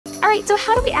right, so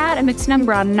how do we add a mixed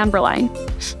number on a number line?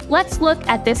 Let's look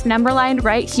at this number line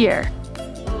right here.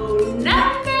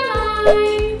 Number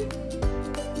line!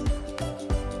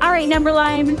 All right, number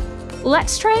line,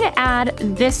 let's try to add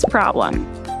this problem.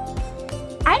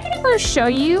 I'm gonna first show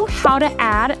you how to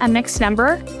add a mixed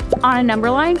number on a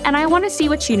number line, and I wanna see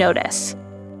what you notice.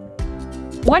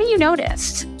 What do you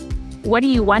notice? What do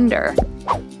you wonder?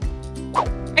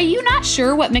 Are you not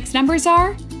sure what mixed numbers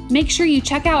are? Make sure you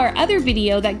check out our other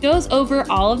video that goes over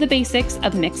all of the basics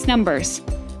of mixed numbers.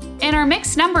 In our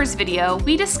mixed numbers video,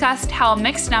 we discussed how a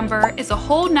mixed number is a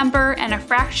whole number and a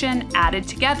fraction added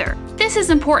together. This is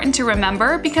important to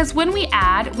remember because when we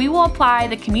add, we will apply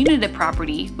the commutative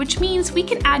property, which means we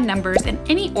can add numbers in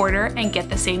any order and get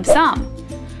the same sum.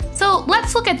 So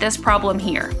let's look at this problem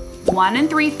here. 1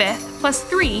 3/5 plus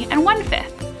 3 1/5.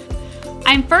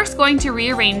 I'm first going to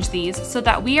rearrange these so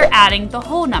that we are adding the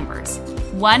whole numbers.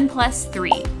 1 plus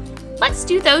 3. Let's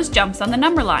do those jumps on the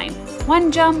number line.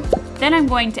 1 jump, then I'm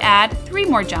going to add 3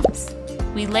 more jumps.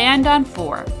 We land on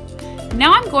 4.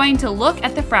 Now I'm going to look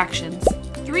at the fractions.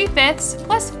 3/5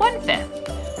 plus 1/5.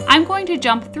 I'm going to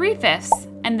jump 3/5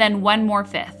 and then 1 more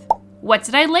fifth. What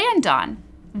did I land on?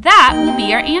 That will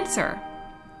be our answer.